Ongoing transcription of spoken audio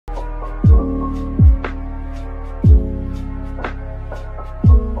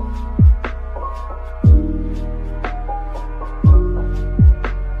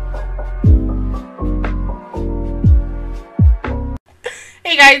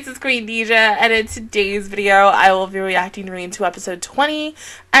guys, it's Queendija, and in today's video, I will be reacting to episode 20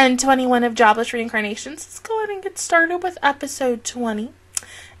 and 21 of Jobless Reincarnations. Let's go ahead and get started with episode 20.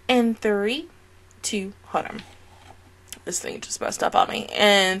 In 3, 2, hold on. This thing just messed up on me.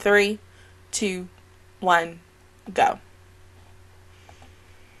 In 3, 2, 1, go.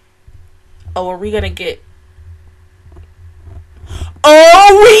 Oh, are we gonna get...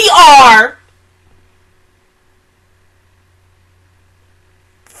 Oh, we are!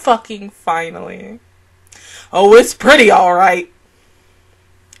 Fucking finally. Oh, it's pretty alright.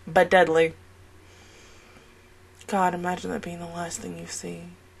 But deadly. God, imagine that being the last thing you see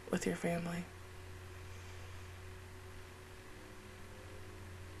with your family.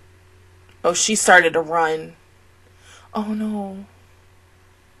 Oh, she started to run. Oh, no.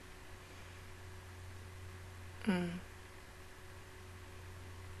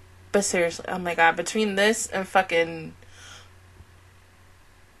 But seriously, oh my god, between this and fucking...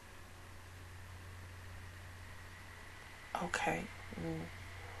 Okay.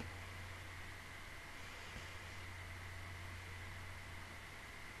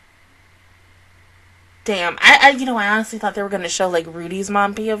 Damn. I honestly thought they were going to show, like, Rudy's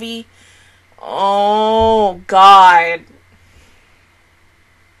mom POV. Oh, God.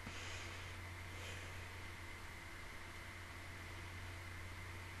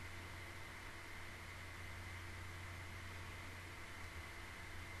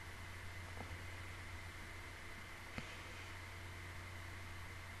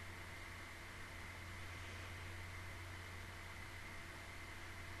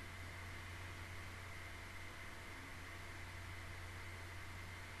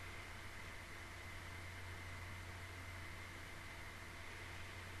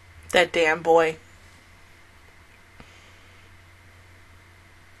 That damn boy.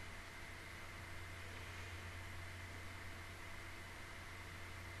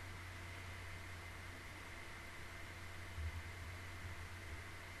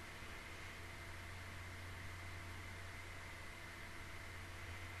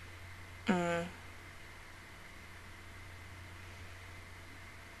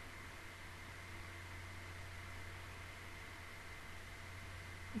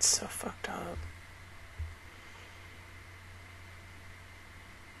 It's so fucked up.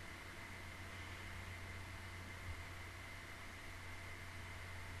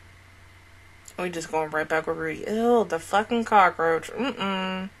 We just going right back with Rudy. Ew, the fucking cockroach.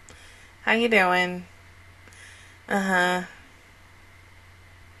 How you doing? In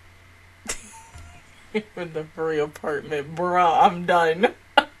the free apartment. Bruh, I'm done.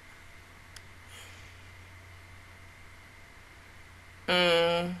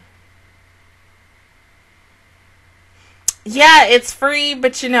 Yeah, it's free,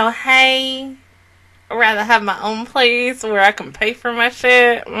 but hey, I'd rather have my own place where I can pay for my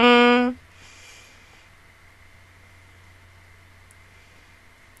shit.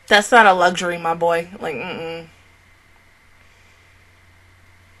 That's not a luxury, my boy. Like,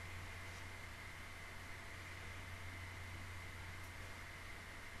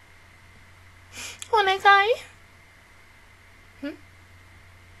 Oh, next guy.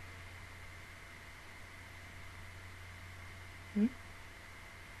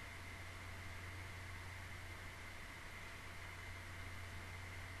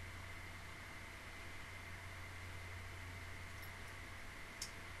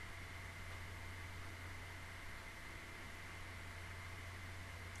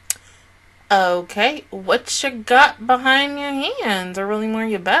 Okay, what you got behind your hands? Or really more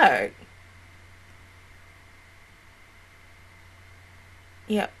your back?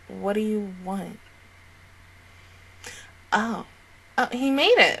 Yeah, what do you want? Oh, he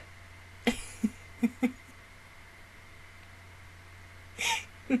made it.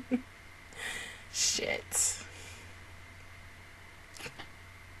 Shit.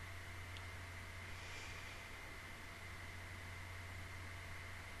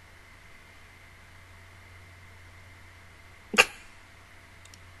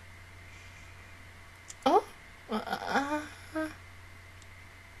 Oh.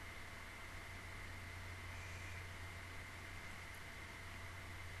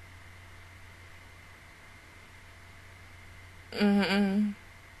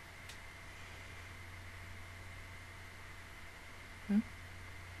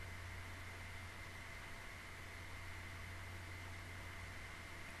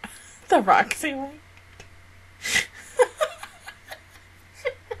 The rock ceiling.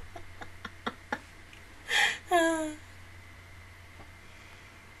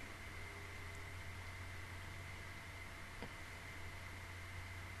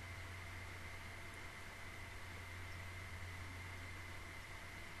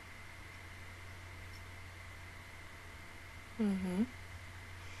 Mm-hmm.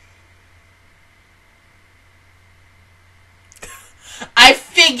 I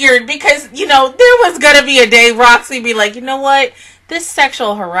figured, because, you know, there was gonna be a day Roxy be like, you know what? This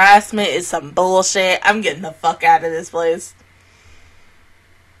sexual harassment is some bullshit. I'm getting the fuck out of this place.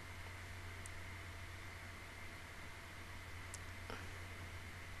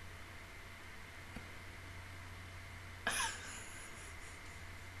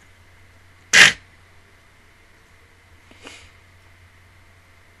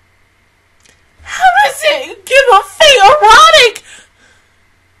 How does it give a fake erotic?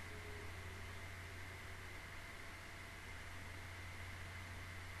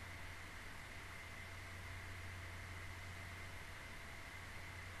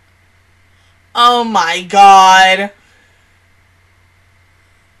 Oh my god.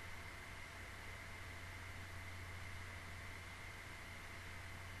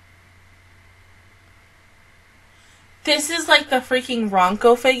 This is like the freaking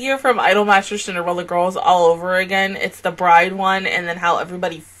Ronco figure from Idolmaster Cinderella Girls all over again. It's the bride one, and then how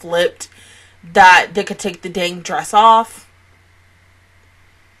everybody flipped that they could take the dang dress off.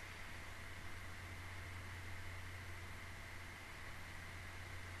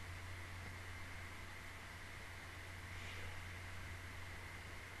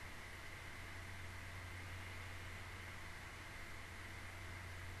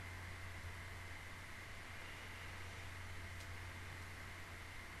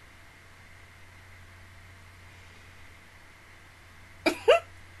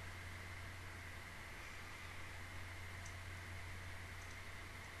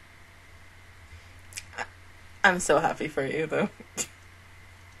 I'm so happy for you, though.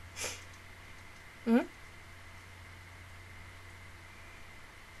 Hmm?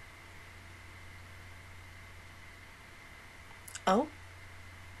 Oh?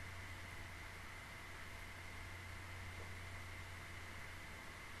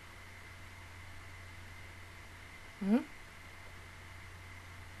 Hmm?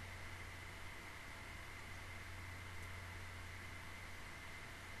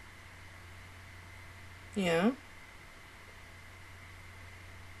 Yeah.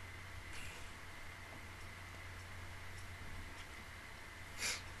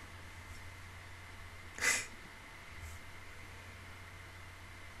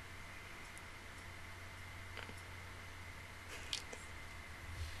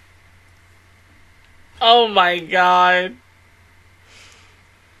 Oh my god.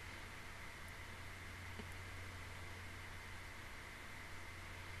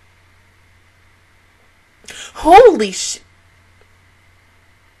 Holy shit.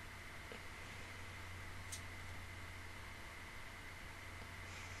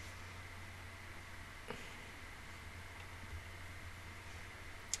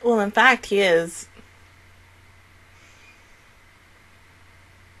 Well, in fact, he is.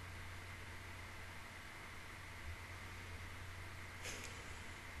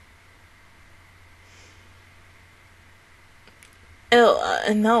 Ew,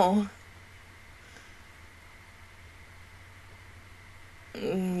 no.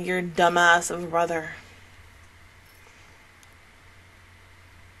 Your dumbass of a brother.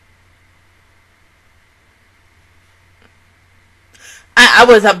 I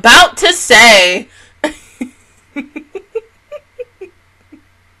was about to say.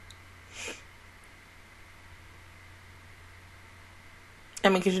 I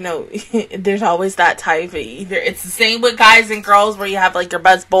mean, because, you know, there's always that type. Either it's the same with guys and girls, where you have, like, your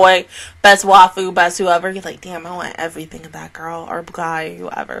best boy, best wafu, best whoever. You're like, damn, I want everything of that girl or guy,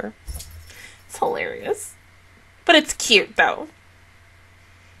 whoever. It's hilarious. But it's cute, though.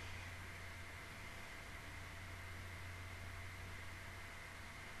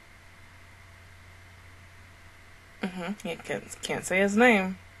 You can't say his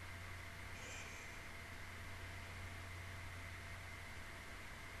name.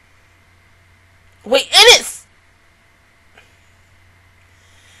 Wait, and it's...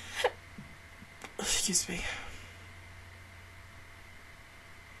 Excuse me.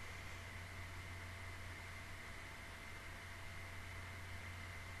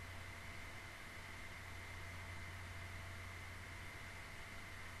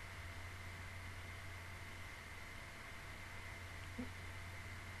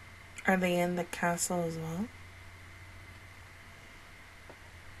 Are they in the castle as well?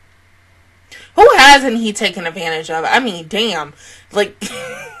 Who hasn't he taken advantage of? I mean, damn. Like...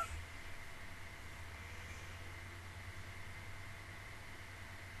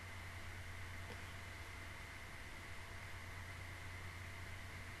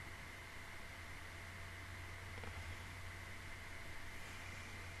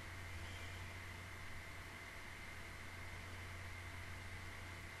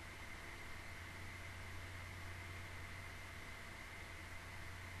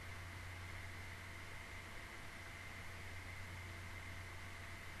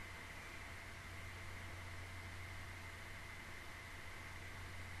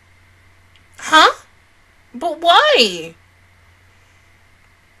 But why?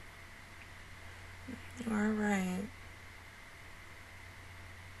 You are right.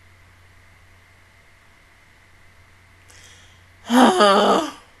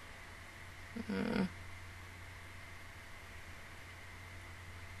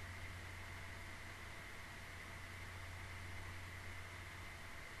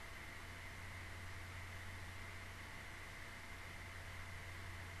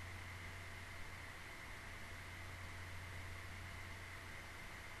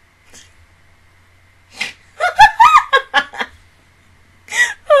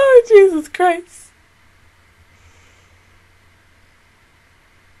 Oh, Jesus Christ.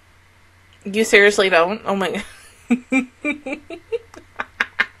 You seriously don't? Oh my God.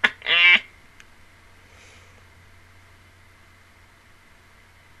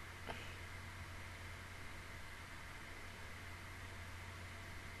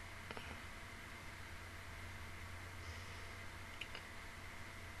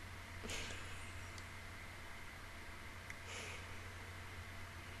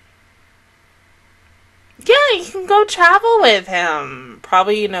 Yeah, you can go travel with him.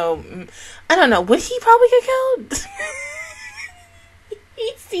 Probably, I don't know. Would he probably get killed?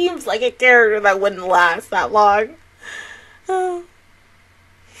 He seems like a character that wouldn't last that long. Oh.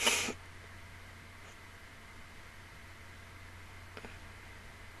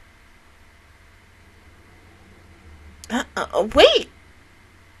 Wait.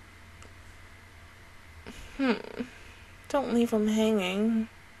 Don't leave him hanging.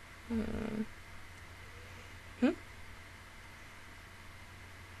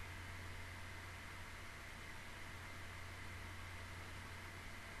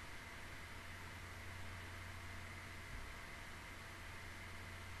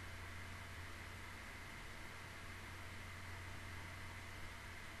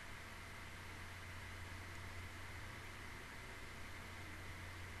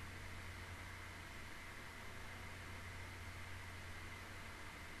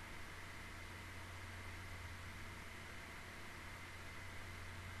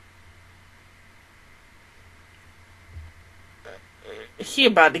 He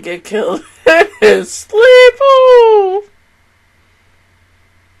about to get killed. Sleep.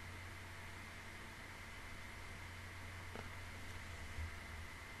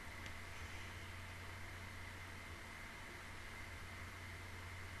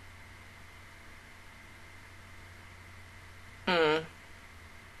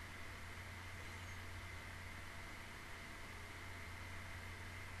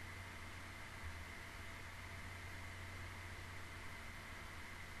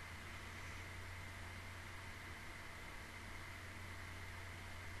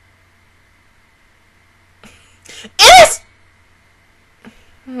 Is.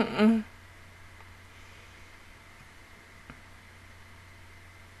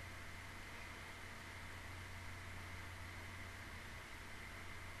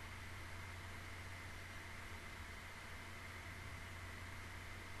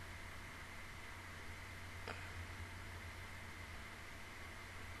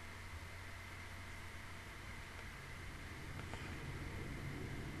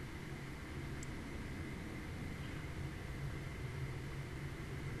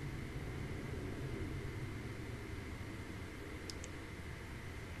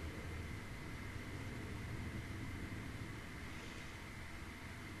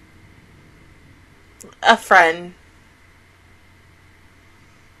 A friend.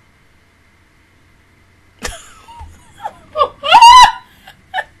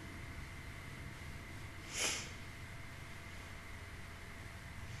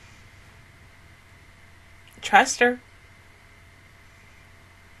 Trust her.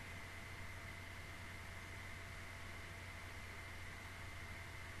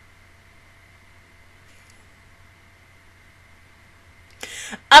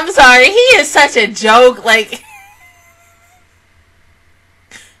 I'm sorry, he is such a joke, like...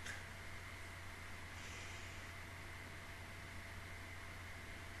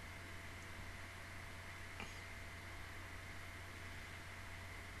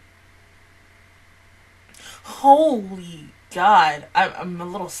 Holy God, I'm a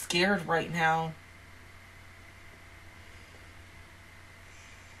little scared right now.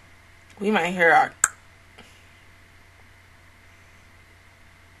 We might hear our...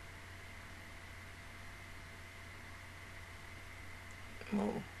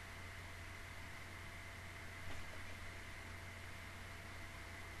 Whoa.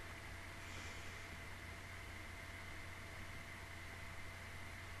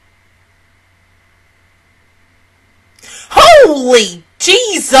 Holy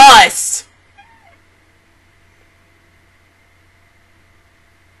Jesus!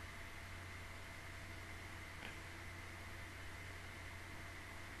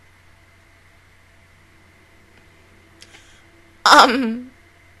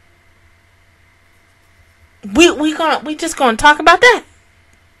 We just gonna talk about that.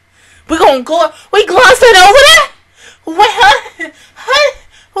 We glossed it over that.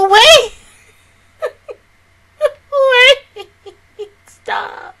 Wait.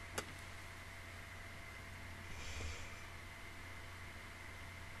 Stop.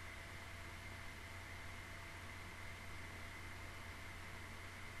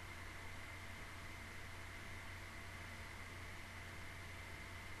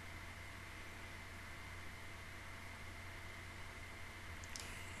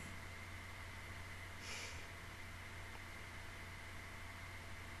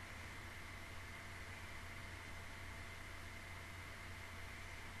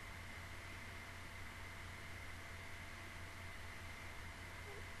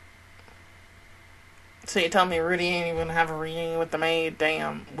 So you tell me Rudy ain't even gonna have a reunion with the maid?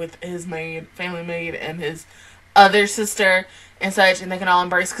 Damn. With his maid, family maid, and his other sister and such, and they can all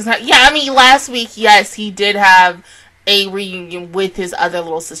embrace. Because, last week, yes, he did have a reunion with his other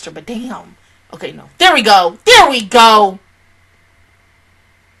little sister, but damn. Okay, no. There we go.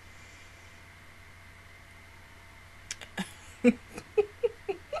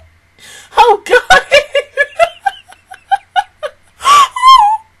 Oh, God.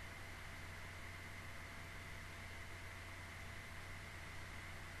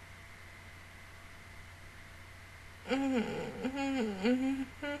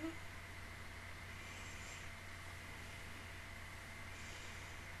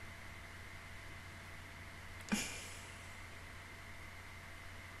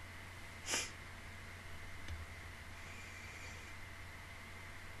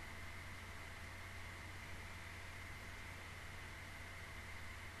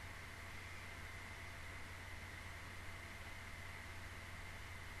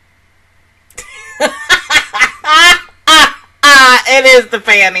 It is the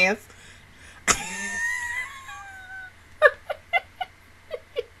fannies.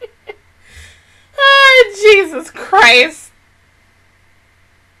 Oh, Jesus Christ.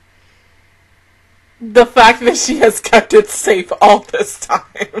 The fact that she has kept it safe all this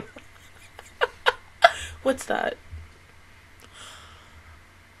time. What's that?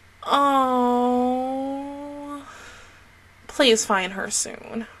 Oh. Please find her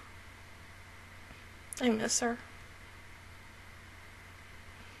soon. I miss her.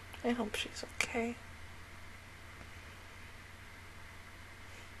 I hope she's okay.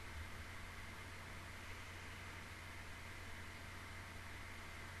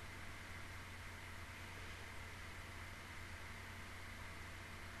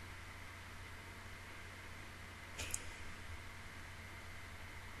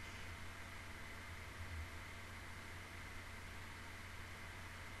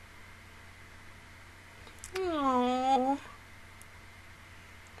 Aww.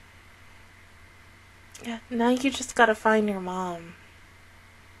 Yeah, now you just gotta find your mom.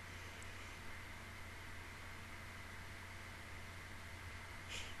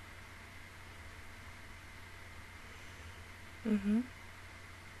 Mm-hmm.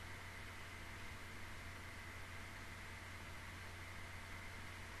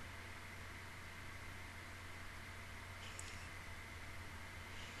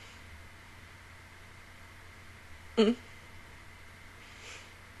 Mm.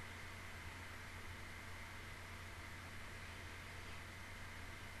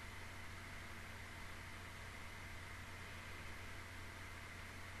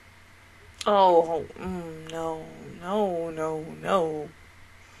 Oh, no.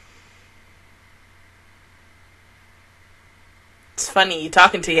 It's funny, you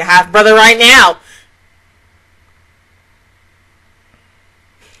talking to your half-brother right now.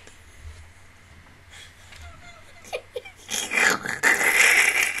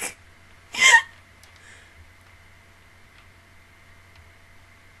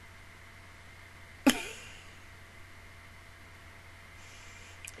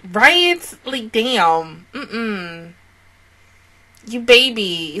 Right? Like, damn. You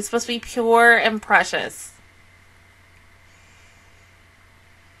baby. You're supposed to be pure and precious.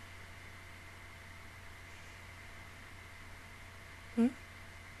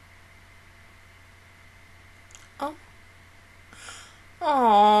 Oh.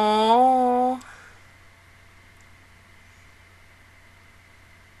 Aww.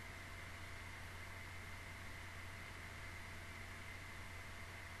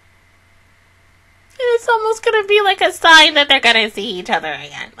 It's almost gonna be like a sign that they're gonna see each other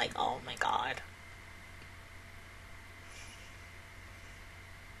again. Like, oh my god.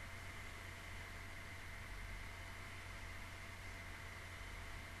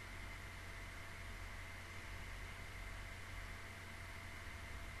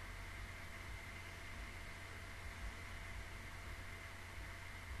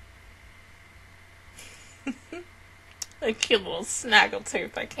 A cute little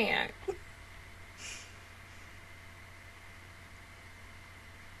snaggletooth, I can't.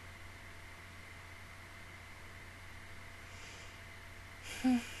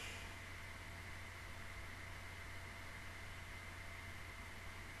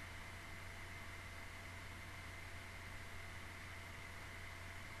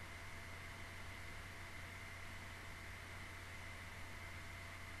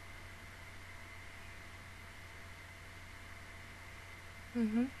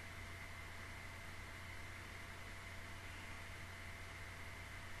 Mm-hmm.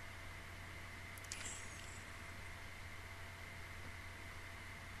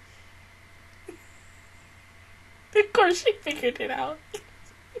 Of course she figured it out.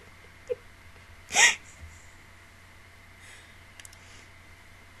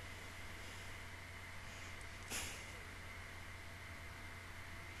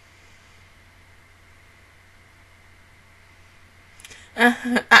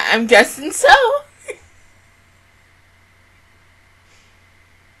 I'm guessing so.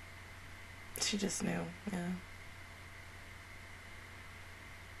 She just knew, yeah.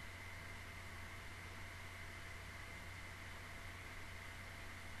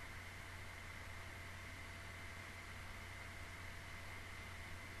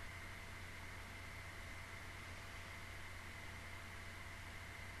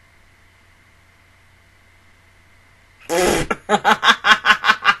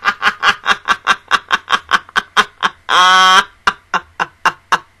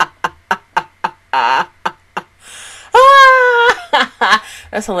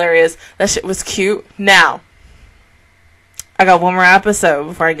 That's hilarious. That shit was cute. Now, I got one more episode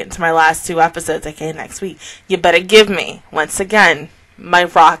before I get into my last 2 episodes, aka next week. You better give me, once again, my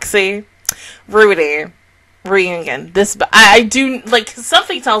Roxy, Rudy reunion. I do, like,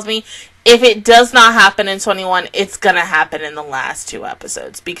 something tells me if it does not happen in 21, it's gonna happen in the last 2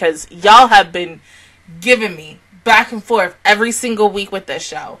 episodes. Because y'all have been giving me back and forth every single week with this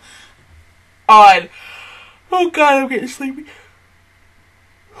show. On, oh god, I'm getting sleepy.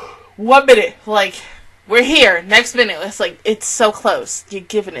 1 minute, like, we're here. Next minute, it's like, it's so close. You're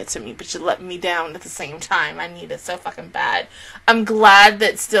giving it to me, but you're letting me down at the same time. I need it so fucking bad. I'm glad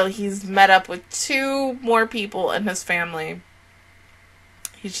that still he's met up with 2 more people in his family.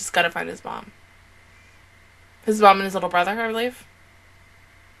 He's just gotta find his mom. His mom and his little brother, I believe.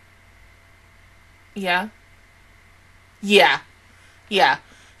 Yeah. Yeah. Yeah.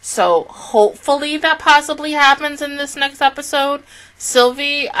 So, hopefully that possibly happens in this next episode.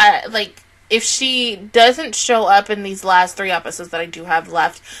 Sylvie, if she doesn't show up in these last 3 episodes that I do have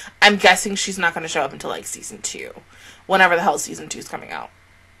left, I'm guessing she's not going to show up until, like, season 2. Whenever the hell season 2 is coming out.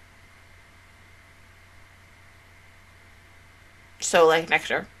 So, like, next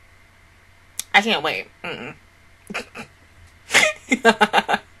year. I can't wait. But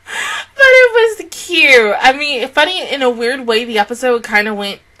it was cute. I mean, funny in a weird way, the episode kind of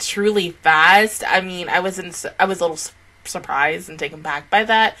went truly fast. I mean, I was a little surprised and taken back by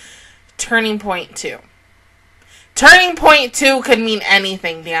that. Turning point 2. Turning point 2 could mean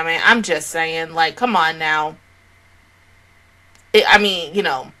anything, damn it. I'm just saying, like, come on now. I mean, you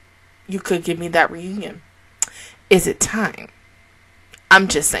know, you could give me that reunion. Is it time? I'm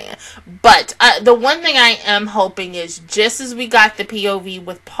just saying. But the one thing I am hoping is, just as we got the POV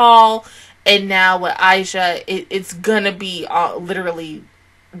with Paul and now with Aisha, it's gonna be literally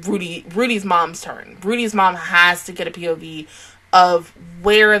Rudy's mom's turn. Rudy's mom has to get a POV of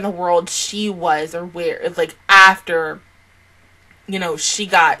where in the world she was, or where, like, after, you know, she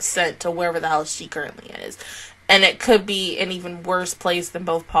got sent to wherever the hell she currently is. And it could be an even worse place than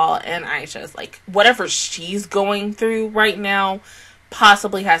both Paul and Aisha's. Like, whatever she's going through right now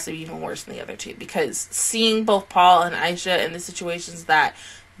possibly has to be even worse than the other 2, because seeing both Paul and Aisha in the situations that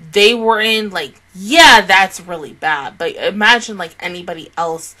they were in, like, yeah, that's really bad, but imagine, like, anybody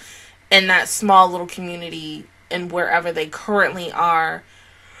else in that small little community and wherever they currently are.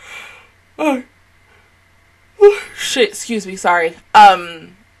 Oh shit, excuse me, sorry.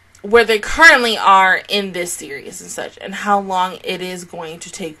 Where they currently are in this series and such, and how long it is going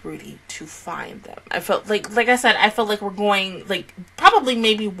to take Rudy to find them. I felt like I said, I felt like we're going, like, probably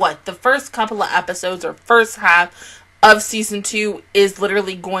maybe the first couple of episodes or first half of season 2 is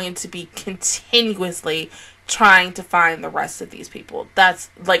literally going to be continuously trying to find the rest of these people.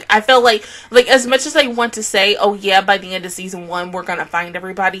 That's, like, I feel like as much as I want to say, oh yeah, by the end of season 1 we're gonna find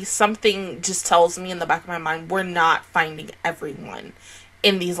everybody, something just tells me in the back of my mind we're not finding everyone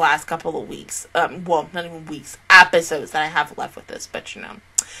in these last couple of weeks. Well, not even weeks, episodes that I have left with this, but you know,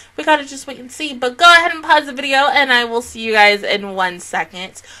 we gotta just wait and see. But go ahead and pause the video, and I will see you guys in 1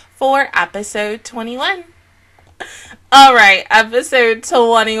 second for episode 21. Alright, episode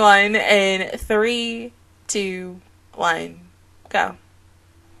 21 in 3, 2, 1, go.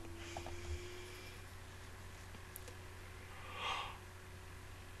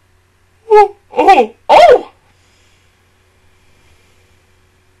 Oh, oh, oh!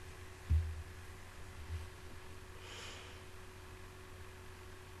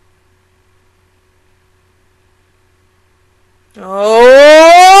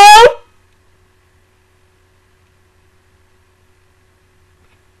 Oh!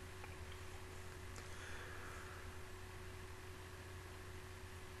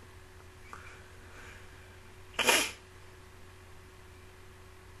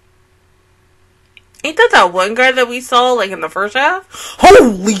 Ain't that one guy that we saw, like, in the first half?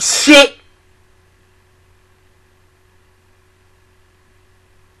 Holy shit!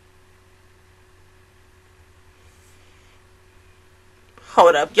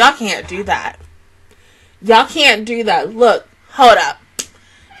 Hold up. Y'all can't do that. Y'all can't do that. Look. Hold up.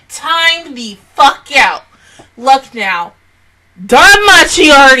 Time the fuck out. Look now. Danmachi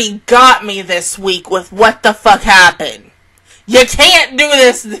already got me this week with what the fuck happened. You can't do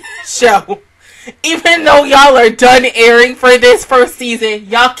this show. Even though y'all are done airing for this first season,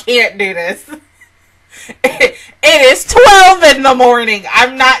 y'all can't do this. It is 12 in the morning.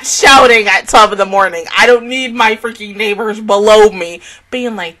 I'm not shouting at 12 in the morning. I don't need my freaking neighbors below me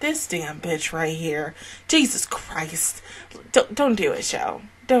being like, this damn bitch right here. Jesus Christ. Don't do it, show.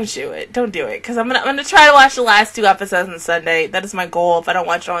 Don't do it. Don't do it. Because I'm gonna try to watch the last 2 episodes on Sunday. That is my goal. If I don't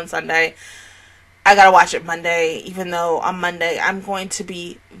watch it on Sunday, I gotta watch it Monday. Even though on Monday, I'm going to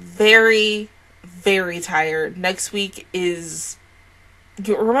be very, very tired. Next week is...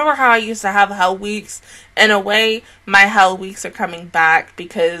 You remember how I used to have hell weeks? In a way, my hell weeks are coming back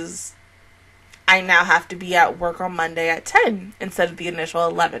because I now have to be at work on Monday at 10 instead of the initial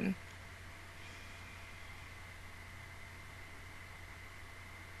 11.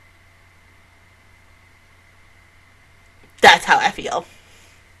 That's how I feel.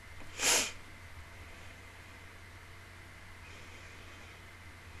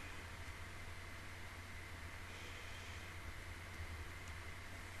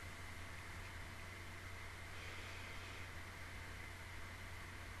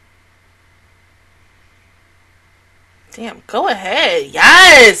 Damn, go ahead.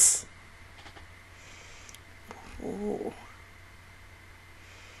 Yes! Ooh.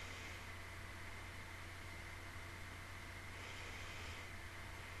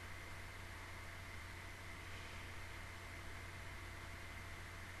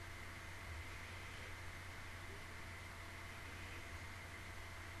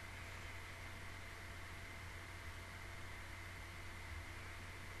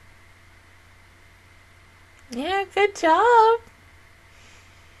 Yeah, good job.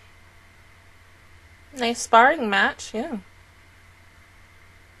 Nice sparring match, yeah.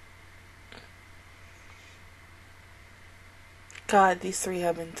 God, these 3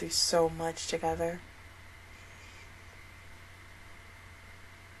 have been through so much together.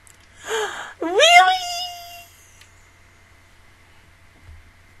 Really?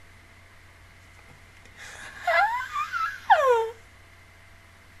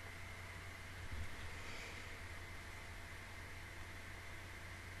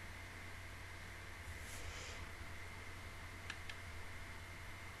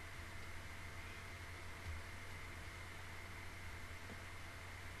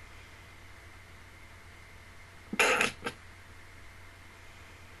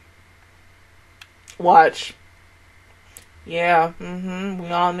 Watch. Yeah,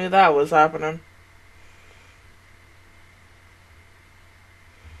 we all knew that was happening.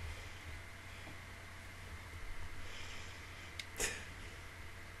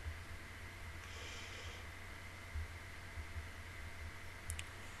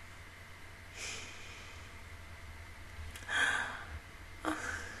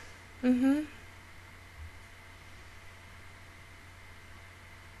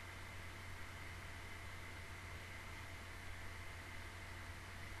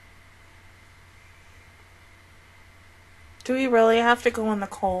 Do we really have to go in the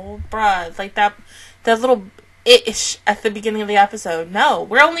cold? Bruh, like that little ish at the beginning of the episode. No,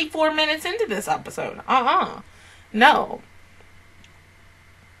 we're only 4 minutes into this episode. No.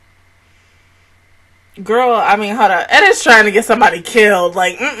 Girl, I mean, hold up. Ed is trying to get somebody killed.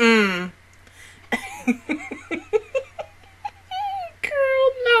 Like, Girl,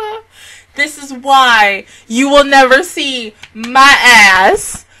 nah. This is why you will never see my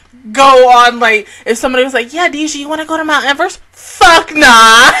ass go on, like, if somebody was like, yeah, Deja, you want to go to Mount Everest? Fuck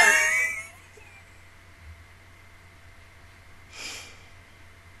nah.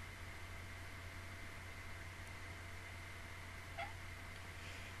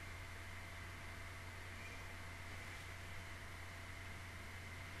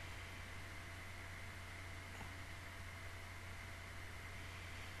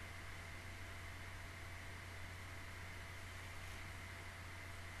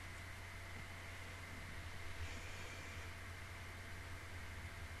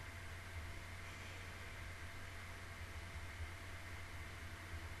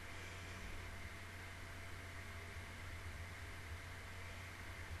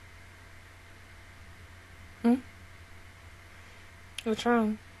 What's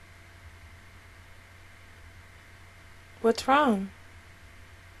wrong? What's wrong?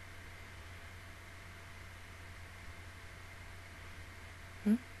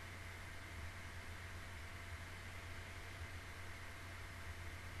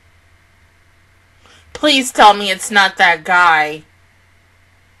 Please tell me it's not that guy.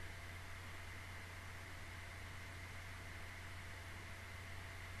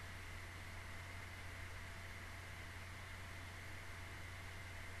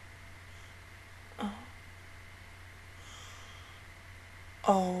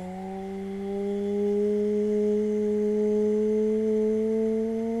 Oh.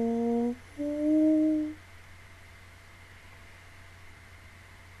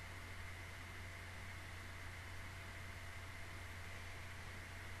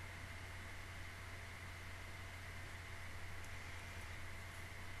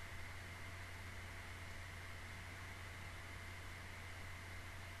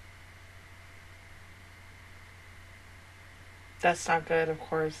 That's not good, of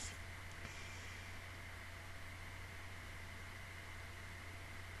course.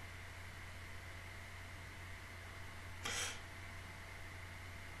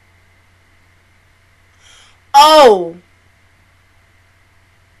 Oh!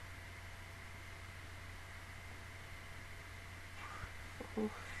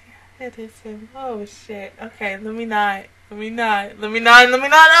 It is him. Oh, shit. Okay, let me not. Oh,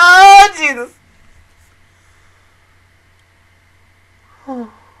 Jesus!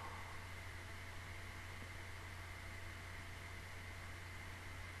 Oh.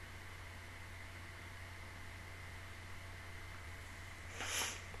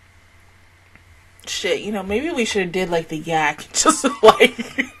 Shit, maybe we should have did like the yak. Just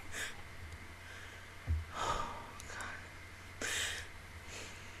like...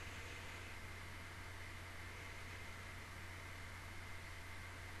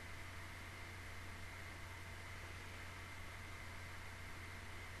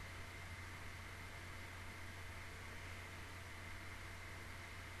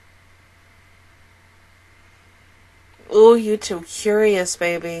 Ooh, you too curious,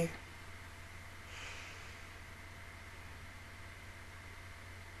 baby.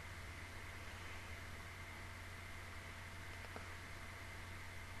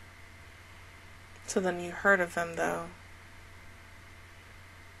 So then you heard of him, though.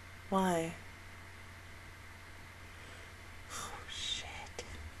 Why? Oh, shit.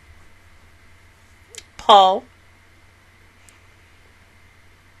 Paul.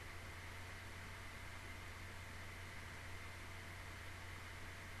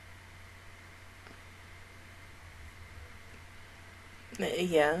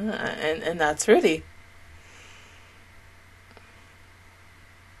 Yeah, and that's Rudy.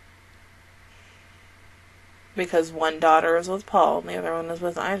 Because one daughter is with Paul, and the other one is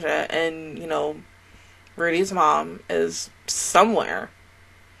with Ija, and, Rudy's mom is somewhere.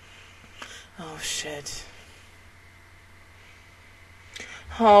 Oh, shit.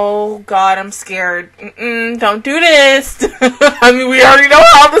 Oh, God, I'm scared. Don't do this. I mean, we already know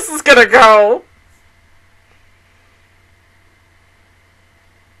how this is gonna go.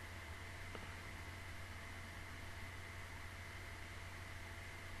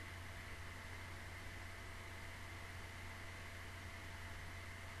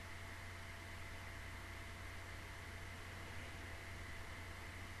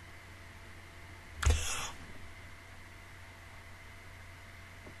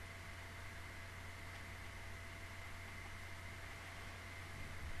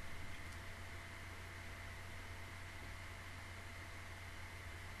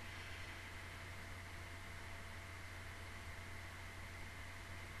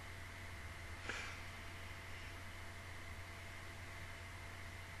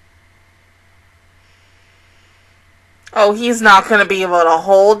 Oh, he's not going to be able to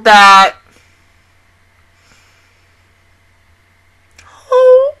hold that.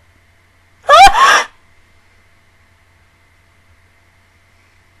 Oh.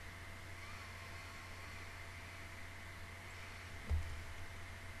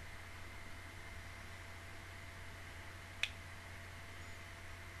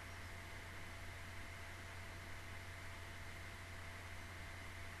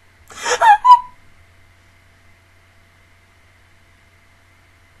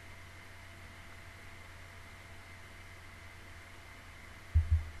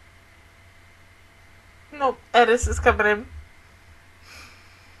 Nope, Edis is coming in.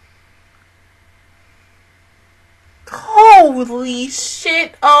 Holy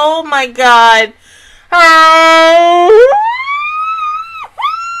shit, oh my god. Oh.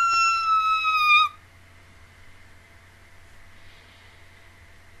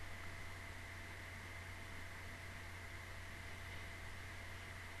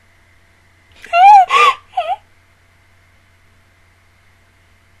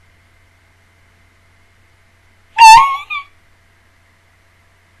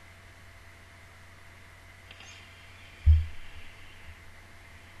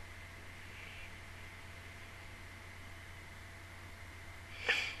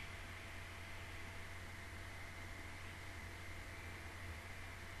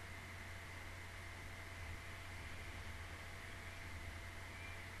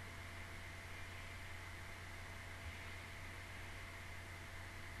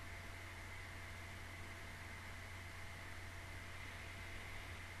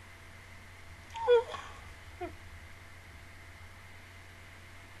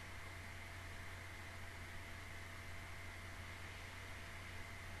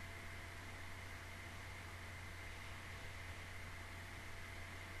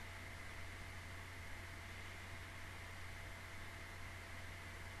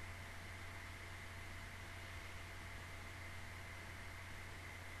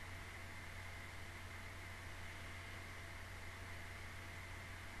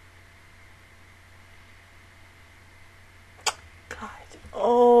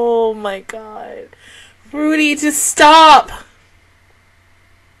 Oh my god. Rudy, just stop!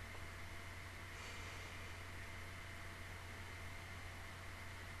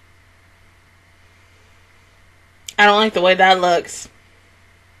 I don't like the way that looks.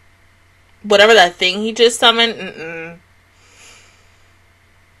 Whatever that thing he just summoned,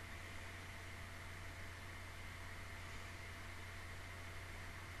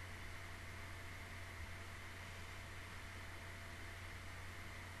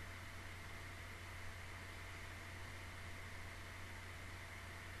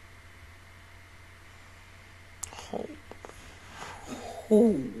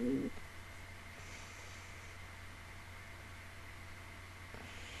 Ooh.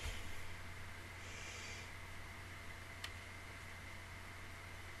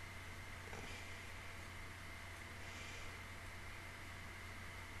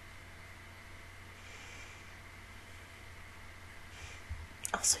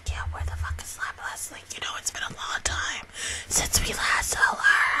 Also, yeah, where the fuck is Slap Leslie? You know, it's been a long time since we last saw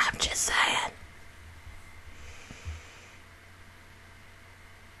her. I'm just saying.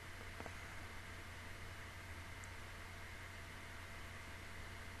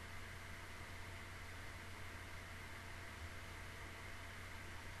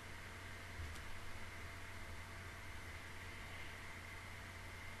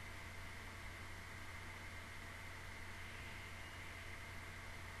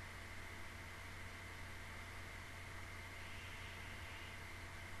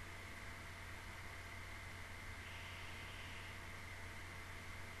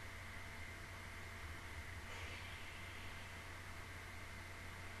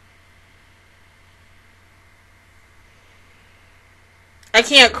 I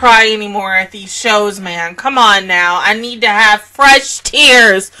can't cry anymore at these shows, man. Come on now. I need to have fresh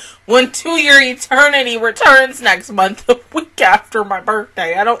tears when To Your Eternity returns next month, the week after my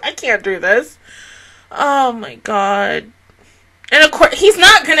birthday. I can't do this. Oh my god. And of course, he's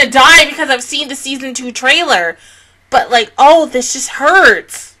not gonna die because I've seen the season 2 trailer. But like, oh, this just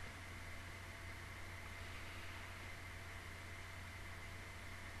hurts.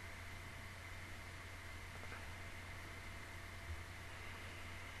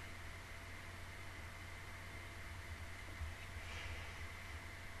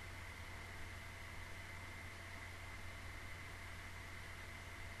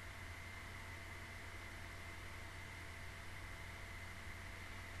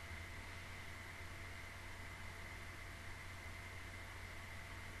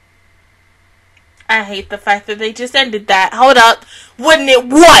 I hate the fact that they just ended that. Hold up. Wouldn't it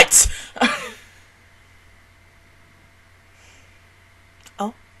what?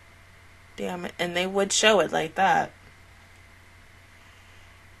 Oh. Damn it. And they would show it like that.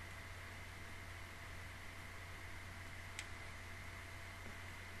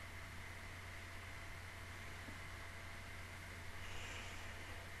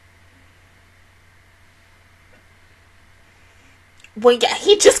 Well, yeah,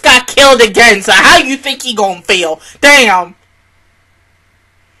 he just got killed again, so how you think he gonna feel? Damn.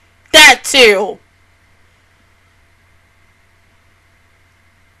 That too.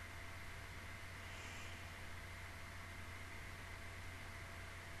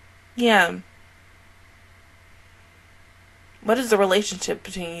 Yeah. What is the relationship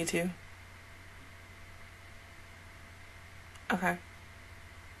between you two? Okay.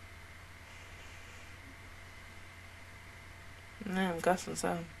 I'm guessing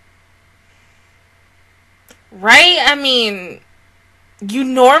so. Right? I mean, you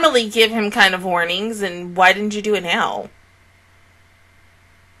normally give him kind of warnings, and why didn't you do it now?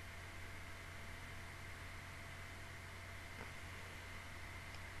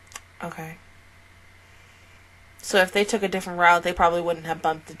 Okay. So if they took a different route, they probably wouldn't have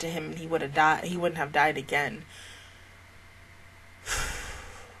bumped into him, and he would have died. He wouldn't have died again.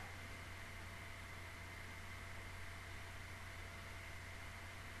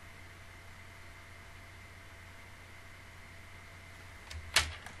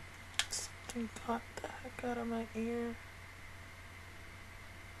 Something got the heck out of my ear.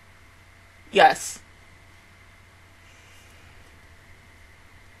 Yes.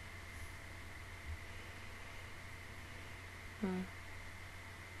 Mm-hmm.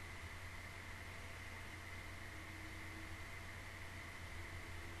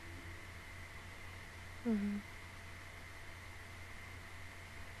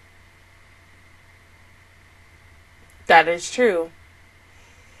 That is true.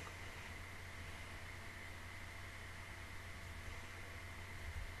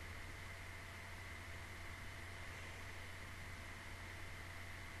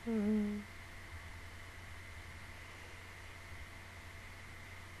 Mm-hmm.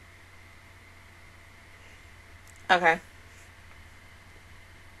 Okay.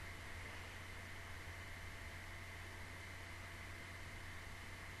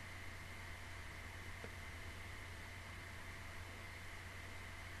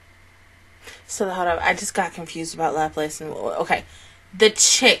 So hold up, I just got confused about Laplace and okay, the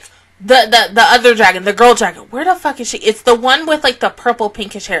chick, the other dragon, the girl dragon. Where the fuck is she? It's the one with like the purple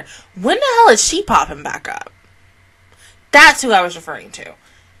pinkish hair. When the hell is she popping back up? That's who I was referring to.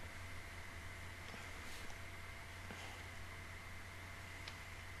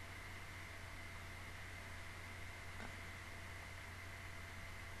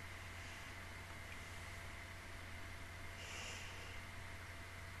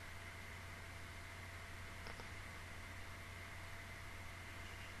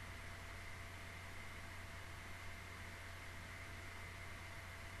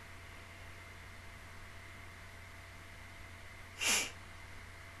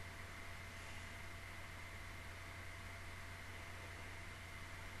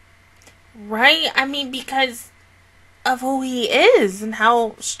 Right? I mean, because of who he is and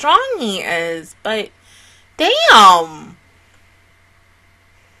how strong he is. But, damn.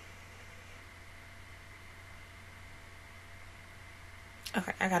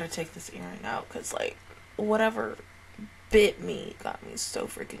 Okay, I gotta take this earring out because, like, whatever bit me got me so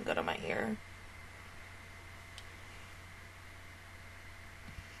freaking good on my ear.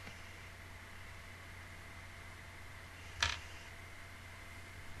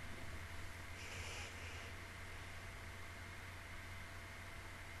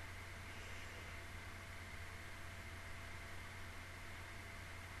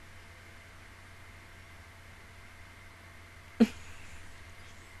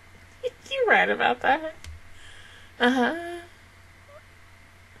 You're right about that. Uh-huh.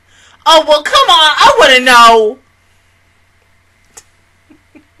 Oh, well, come on. I want to know.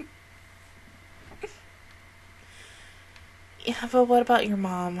 Yeah, but what about your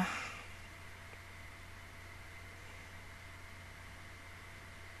mom?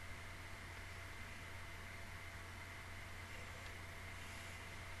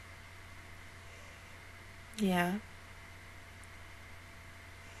 Yeah.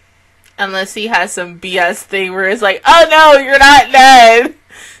 Unless he has some BS thing where it's like, oh no, you're not dead.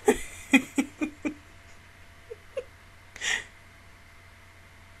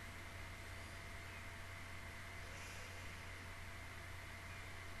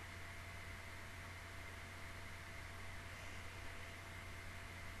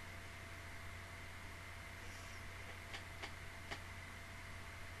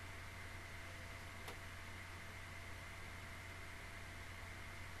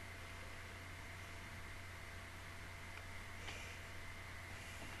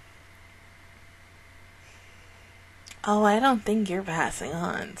 Oh, I don't think you're passing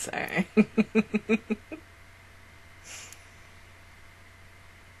on, sir.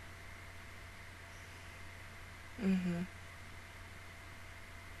 Mm-hmm.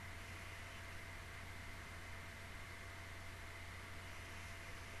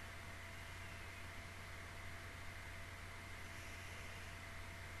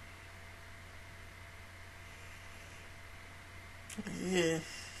 Yeah.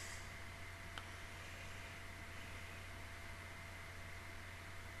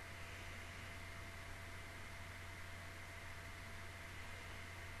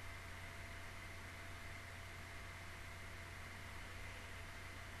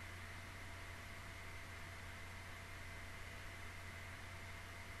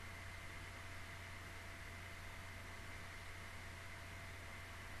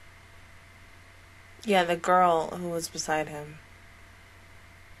 Yeah, the girl who was beside him.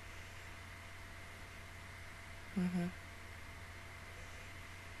 Mm-hmm.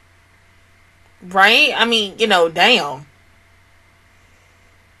 Right? I mean, you know, damn.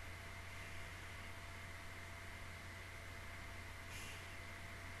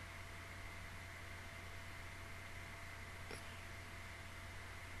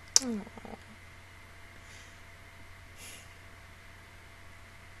 Oh.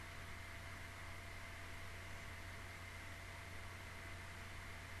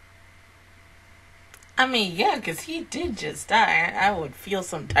 I mean, yeah, because he did just die. I would feel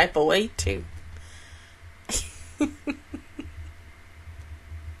some type of way, too.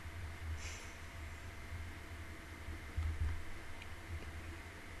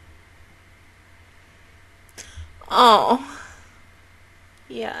 Oh.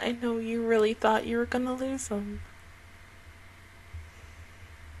 Yeah, I know you really thought you were gonna lose him.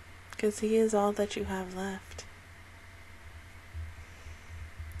 Because he is all that you have left.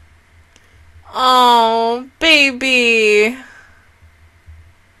 Oh, baby.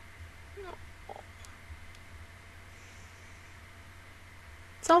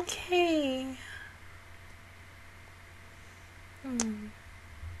 Okay.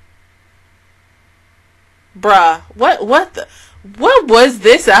 Bruh, what was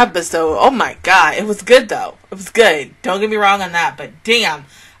this episode? Oh my god, it was good though. It was good. Don't get me wrong on that, but damn,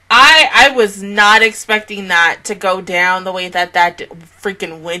 I was not expecting that to go down the way that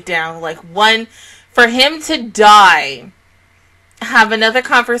freaking went down. Like, for him to die, have another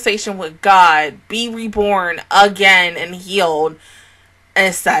conversation with God, be reborn again and healed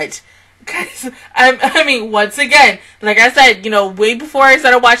and such. Guys, I mean, once again, like I said, way before I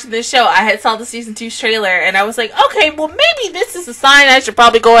started watching this show, I had saw the season 2 trailer, and I was like, okay, well, maybe this is a sign I should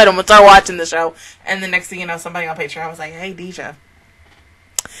probably go ahead and start watching the show. And the next thing you know, somebody on Patreon was like, hey, Deja,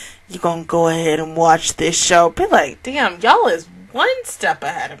 you gonna go ahead and watch this show? Be like, damn, y'all is one step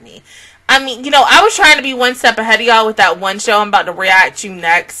ahead of me. I mean, I was trying to be one step ahead of y'all with that one show I'm about to react to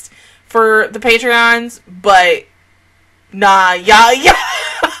next for the Patreons, but nah, y'all,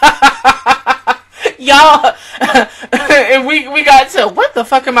 and we got to, what the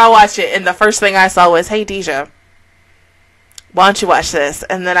fuck am I watching? And the first thing I saw was, hey, Deja, why don't you watch this?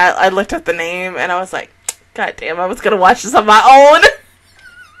 And then I looked at the name, and I was like, god damn, I was going to watch this on my own.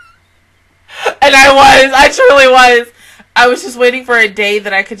 And I truly was. I was just waiting for a day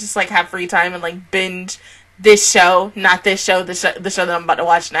that I could just, like, have free time and, like, binge this show. Not this show, the show that I'm about to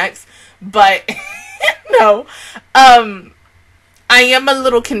watch next. But, no. I am a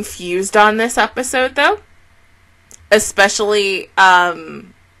little confused on this episode, though. Especially,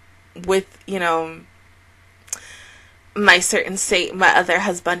 with, my other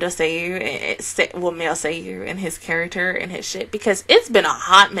husbando Seiyu, male Seiyu, and his character and his shit. Because it's been a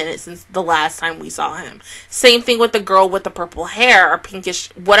hot minute since the last time we saw him. Same thing with the girl with the purple hair, or pinkish,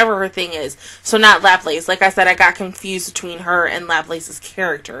 whatever her thing is. So not Lovelace. Like I said, I got confused between her and Lovelace's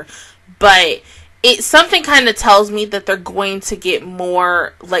character. But something kind of tells me that they're going to get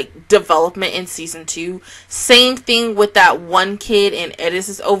more, like, development in season 2. Same thing with that one kid in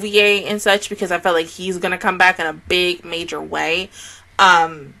Edis's OVA and such, because I feel like he's going to come back in a big, major way,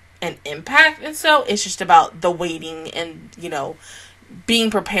 and impact. And so it's just about the waiting and,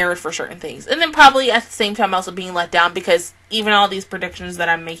 being prepared for certain things. And then probably at the same time also being let down, because even all these predictions that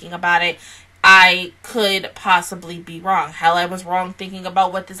I'm making about it, I could possibly be wrong. Hell, I was wrong thinking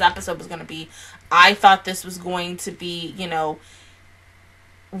about what this episode was going to be. I thought this was going to be,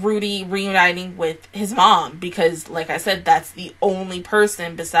 Rudy reuniting with his mom, because, like I said, that's the only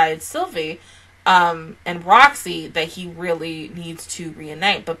person besides Sylvie, and Roxy that he really needs to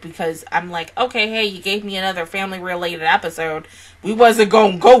reunite. But because I'm like, okay, hey, you gave me another family-related episode, we wasn't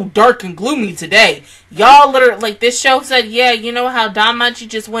gonna go dark and gloomy today. Y'all literally, like, this show said, yeah, you know how Danmachi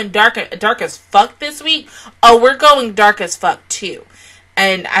just went dark as fuck this week? Oh, we're going dark as fuck, too.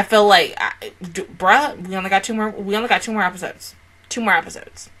 And I feel like, bruh, we only got two more episodes. 2 more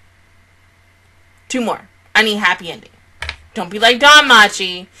episodes. 2 more. I need happy ending. Don't be like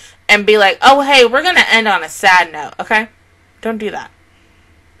Danmachi and be like, oh, hey, we're gonna end on a sad note, okay? Don't do that.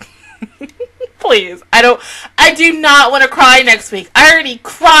 Please. I do not want to cry next week. I already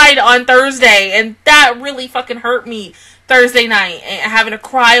cried on Thursday, and that really fucking hurt me Thursday night, and having to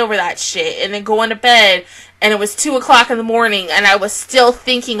cry over that shit, and then going to bed, and it was 2 o'clock in the morning, and I was still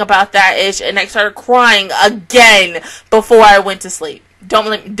thinking about that ish, and I started crying again before I went to sleep.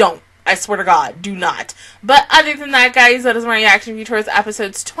 Don't. I swear to God, do not. But other than that, guys, that is my reaction view towards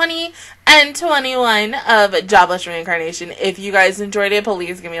episodes 20 and 21 of Jobless Reincarnation. If you guys enjoyed it,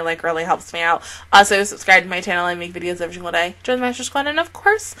 please give me a like. It really helps me out. Also, subscribe to my channel. I make videos every single day. Join the Master Squad, and of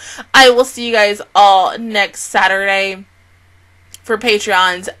course, I will see you guys all next Saturday for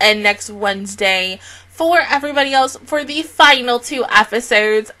Patreons, and next Wednesday for everybody else for the final 2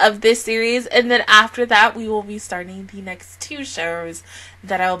 episodes of this series. And then after that, we will be starting the next 2 shows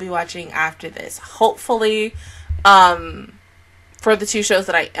that I will be watching after this. Hopefully, for the 2 shows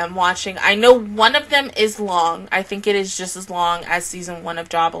that I am watching, I know one of them is long. I think it is just as long as season 1 of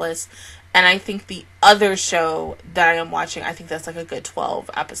Jobless. And I think the other show that I am watching, I think that's like a good 12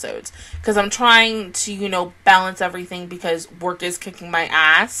 episodes. Because I'm trying to, balance everything, because work is kicking my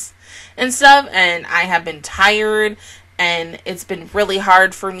ass and stuff. And I have been tired. And it's been really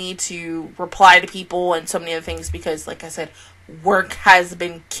hard for me to reply to people and so many other things. Because, like I said, work has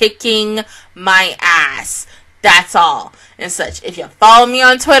been kicking my ass. That's all. And such. If you follow me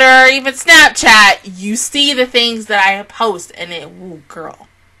on Twitter or even Snapchat, you see the things that I post. And woo, girl.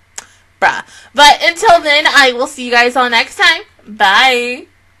 Bruh. But until then, I will see you guys all next time. Bye.